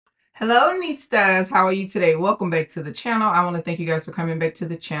Hello, Nistas. How are you today? Welcome back to the channel. I want to thank you guys for coming back to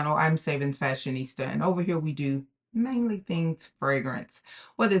the channel. I'm SavingsFashionista, and over here we do mainly things fragrance,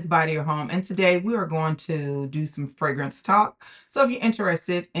 whether it's body or home. And today we are going to do some fragrance talk. So if you're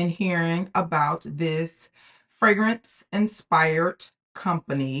interested in hearing about this fragrance-inspired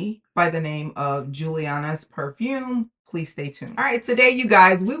company by the name of Julianna's Perfume, please stay tuned. All right, today, you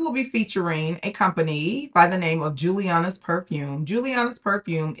guys, we will be featuring a company by the name of Julianna's Perfume. Julianna's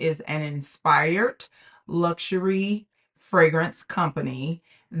Perfume is an inspired luxury fragrance company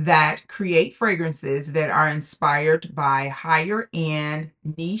that create fragrances that are inspired by higher end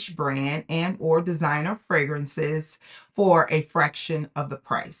niche brand and or designer fragrances for a fraction of the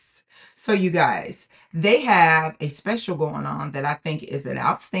price. So you guys, they have a special going on that I think is an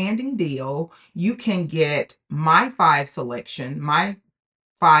outstanding deal. You can get my 5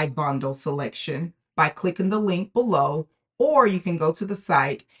 bundle selection by clicking the link below, or you can go to the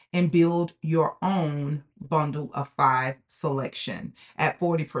site and build your own bundle of 5 selection at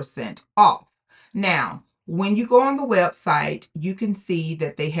 40% off. Now, when you go on the website, you can see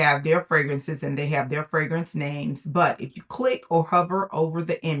that they have their fragrances and they have their fragrance names. But if you click or hover over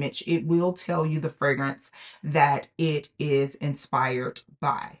the image, it will tell you the fragrance that it is inspired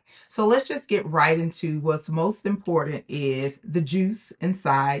by. So let's just get right into what's most important is the juice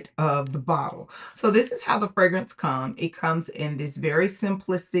inside of the bottle. So this is how the fragrance comes. It comes in this very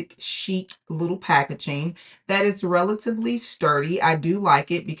simplistic, chic little packaging that is relatively sturdy. I do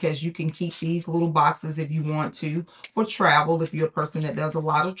like it because you can keep these little boxes if you want to for travel, if you're a person that does a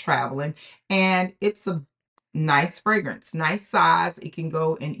lot of traveling. And it's a nice fragrance, nice size. It can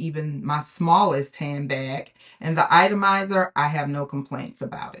go in even my smallest handbag. And the itomizer, I have no complaints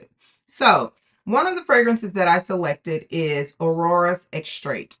about it. So one of the fragrances that I selected is Aurora's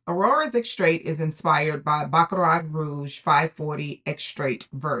Extrait. Aurora's Extrait is inspired by Baccarat Rouge 540 Extrait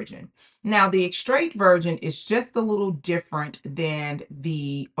Virgin. Now, the Extrait Virgin is just a little different than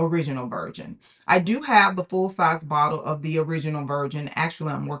the original version. I do have the full-size bottle of the original version.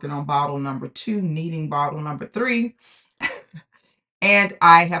 Actually, I'm working on bottle number 2, needing bottle number 3. And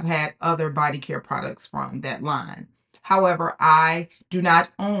I have had other body care products from that line. However, I do not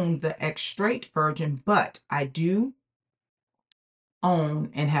own the Extrait Virgin, but I do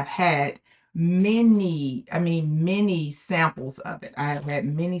own and have had many samples of it. I have had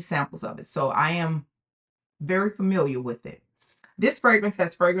many samples of it. So I am very familiar with it. This fragrance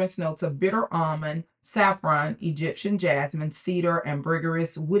has fragrance notes of bitter almond, saffron, Egyptian jasmine, cedar,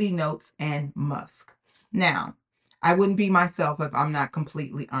 ambergris, woody notes, and musk. Now, I wouldn't be myself if I'm not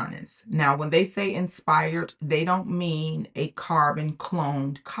completely honest. Now, when they say inspired, they don't mean a carbon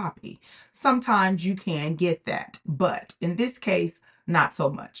cloned copy. Sometimes you can get that, but in this case, not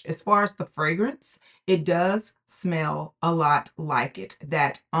so much. As far as the fragrance, it does smell a lot like it.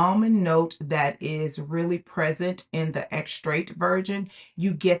 That almond note that is really present in the Extrait Virgin,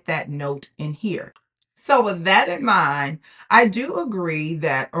 you get that note in here. So with that in mind, I do agree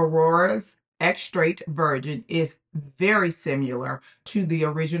that Aurora's Extrait Virgin is very similar to the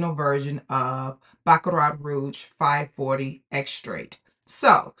original version of Baccarat Rouge 540 Extrait.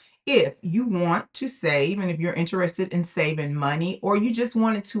 So if you want to save and if you're interested in saving money or you just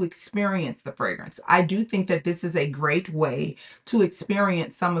wanted to experience the fragrance, I do think that this is a great way to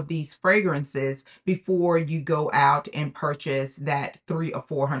experience some of these fragrances before you go out and purchase that $300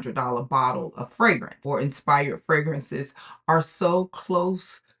 or $400 bottle of fragrance. Or inspired fragrances are so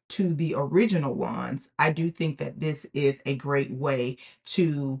close to the original ones. I do think that this is a great way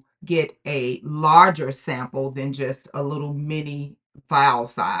to get a larger sample than just a little mini vial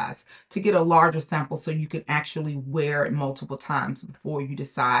size, to get a larger sample so you can actually wear it multiple times before you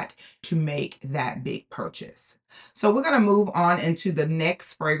decide to make that big purchase. So we're going to move on into the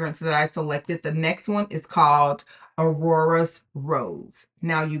next fragrance that I selected. The next one is called Aurora's Rose.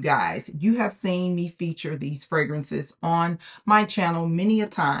 Now, you guys, you have seen me feature these fragrances on my channel many a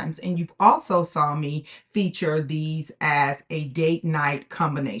times, and you've also saw me feature these as a date night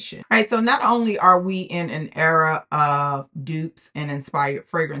combination. All right, so not only are we in an era of dupes and inspired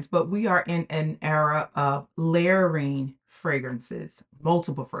fragrance, but we are in an era of layering fragrances,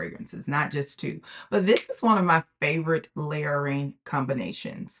 multiple fragrances, not just 2. But this is one of my favorite layering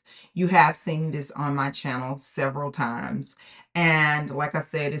combinations. You have seen this on my channel several times. And like I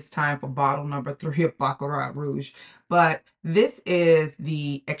said, it's time for bottle number 3 of Baccarat Rouge. But this is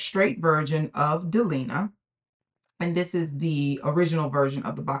the Extrait Virgin of Delina. And this is the original version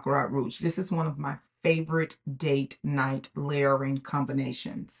of the Baccarat Rouge. This is one of my favorite date night layering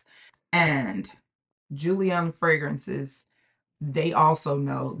combinations. And Julianna fragrances, they also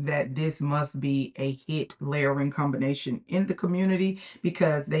know that this must be a hit layering combination in the community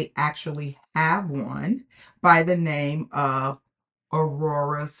because they actually have one by the name of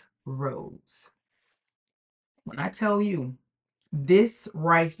Aurora's Rose. When I tell you this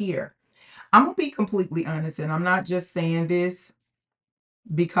right here, I'm going to be completely honest, and I'm not just saying this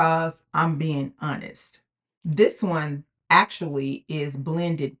because I'm being honest. This one actually is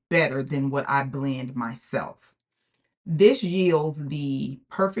blended better than what I blend myself. This yields the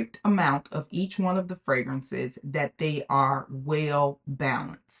perfect amount of each one of the fragrances that they are well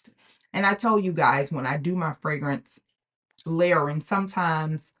balanced. And I told you guys when I do my fragrance layering,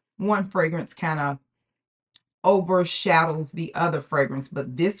 sometimes one fragrance kind of overshadows the other fragrance,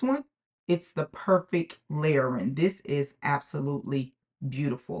 but this one, it's the perfect layering. This is absolutely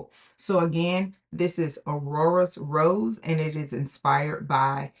beautiful. So again, this is Aurora's Rose, and it is inspired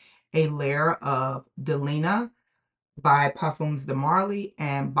by a layer of Delina by Parfums de Marly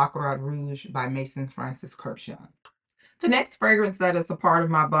and Baccarat Rouge by Maison Francis Kurkdjian. The next fragrance that is a part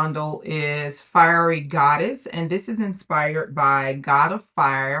of my bundle is Fiery Goddess, and this is inspired by God of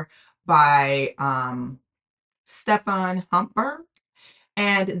Fire by Stefan Humpberg.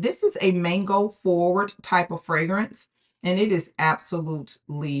 And this is a mango forward type of fragrance, and it is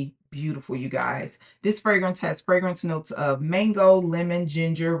absolutely beautiful, you guys. This fragrance has fragrance notes of mango, lemon,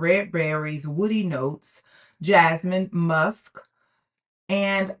 ginger, red berries, woody notes, jasmine, musk,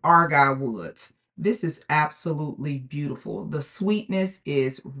 and argyle woods. This is absolutely beautiful. The sweetness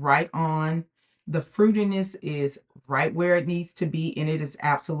is right on. The fruitiness is right where it needs to be, and it is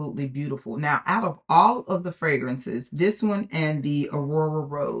absolutely beautiful. Now, out of all of the fragrances, this one and the Aurora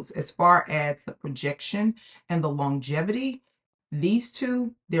Rose, as far as the projection and the longevity, these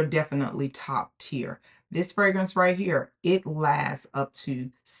two, they're definitely top tier. This fragrance right here, it lasts up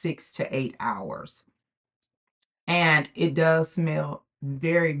to 6 to 8 hours. And it does smell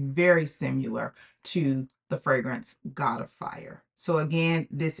very, very similar to the fragrance God of Fire. So again,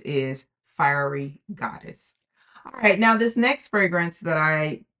 this is Fiery Goddess. All right, now this next fragrance that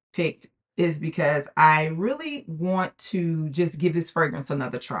I picked is because I really want to just give this fragrance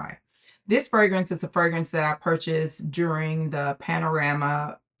another try. This fragrance is a fragrance that I purchased during the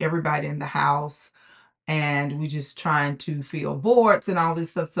Panorama Everybody in the House, and we just trying to fill boards and all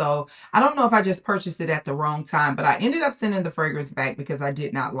this stuff. So I don't know if I just purchased it at the wrong time, but I ended up sending the fragrance back because I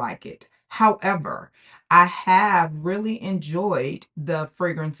did not like it. However, I have really enjoyed the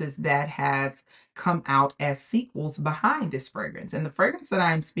fragrances that has come out as sequels behind this fragrance. And the fragrance that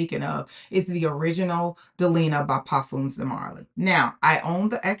I'm speaking of is the original Delina by Parfums de Marly. Now, I own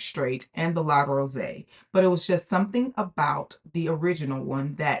the Extrait and the La Rosée, but it was just something about the original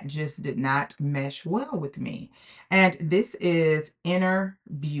one that just did not mesh well with me. And this is Inner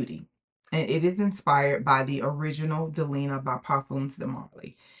Beauty, and it is inspired by the original Delina by Parfums de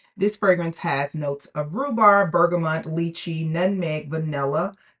Marly. This fragrance has notes of rhubarb, bergamot, lychee, nutmeg,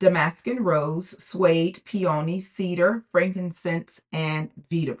 vanilla, Damascus rose, suede, peony, cedar, frankincense, and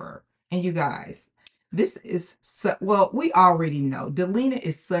vetiver. And you guys, this is, well, we already know Delina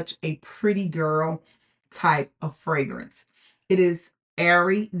is such a pretty girl type of fragrance. It is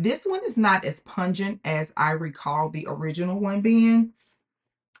airy. This one is not as pungent as I recall the original one being,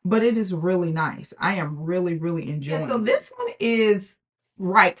 but it is really nice. I am really, really enjoying it. So this one is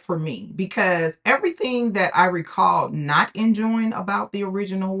right for me because everything that I recall not enjoying about the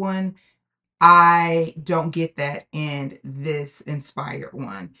original one, I don't get that in this inspired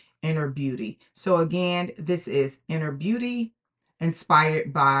one, Inner Beauty. So again, this is Inner Beauty,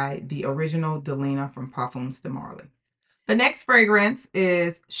 inspired by the original Delina from Parfums de Marly. The next fragrance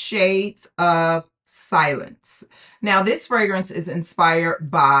is Shades of Silence. Now, this fragrance is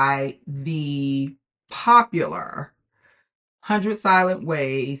inspired by the popular 100 Silent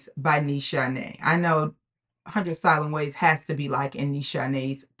Ways by Nichane. I know 100 Silent Ways has to be like in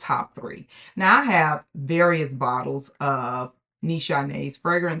Nichane's top 3. Now, I have various bottles of Nichane's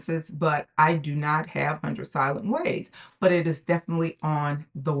fragrances, but I do not have 100 Silent Ways, but it is definitely on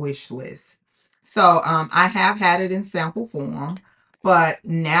the wish list. So I have had it in sample form, but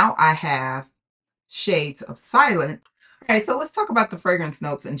now I have Shades of Silence. Okay, so let's talk about the fragrance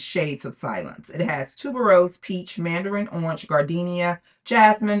notes in Shades of Silence. It has tuberose, peach, mandarin orange, gardenia,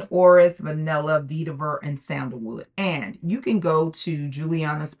 jasmine, orris, vanilla, vetiver, and sandalwood. And you can go to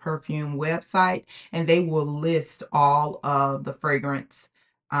Julianna's Perfume website, and they will list all of the fragrance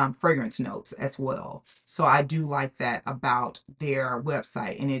notes as well. So I do like that about their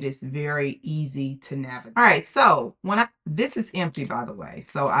website, and it is very easy to navigate. All right, so this is empty, by the way,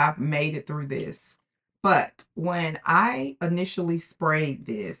 so I've made it through this. But when I initially sprayed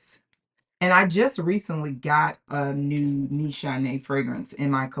this, And I just recently got a new Nichane fragrance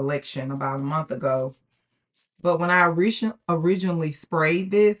in my collection about a month ago. But when I originally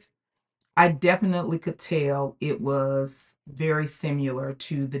sprayed this, I definitely could tell it was very similar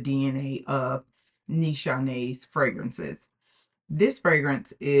to the DNA of Nichane's fragrances. This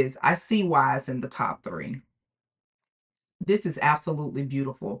fragrance is, I see why it's in the top 3. This is absolutely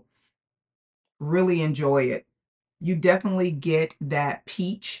beautiful. Really enjoy it. You definitely get that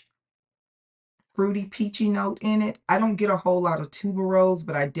peach, fruity peachy note in it. I don't get a whole lot of tuberose,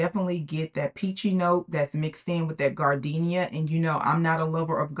 but I definitely get that peachy note that's mixed in with that gardenia. And you know, I'm not a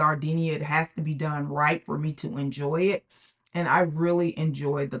lover of gardenia. It has to be done right for me to enjoy it. And I really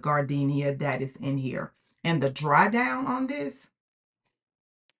enjoy the gardenia that is in here. And the dry down on this,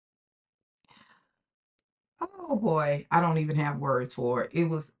 oh boy, I don't even have words for it. It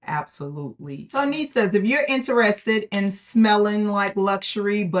was absolutely. So Nistas, if you're interested in smelling like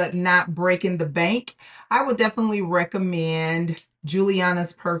luxury but not breaking the bank, I would definitely recommend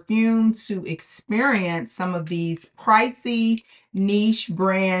Julianna's Perfume to experience some of these pricey niche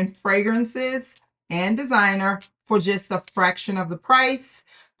brand fragrances and designer for just a fraction of the price.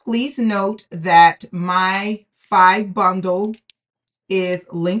 Please note that my 5 bundle is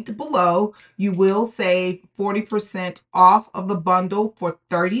linked below. You will save 40% off of the bundle for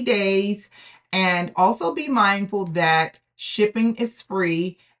 30 days. And also be mindful that shipping is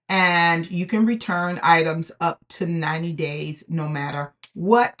free and you can return items up to 90 days no matter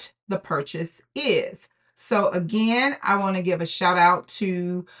what the purchase is. So again, I want to give a shout out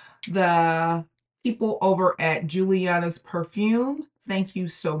to the people over at Julianna's Perfume. Thank you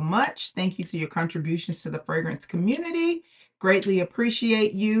so much. Thank you to your contributions to the fragrance community. Greatly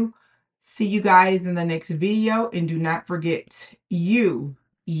appreciate you. See you guys in the next video. And do not forget, you,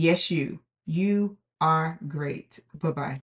 yes, you are great. Bye-bye.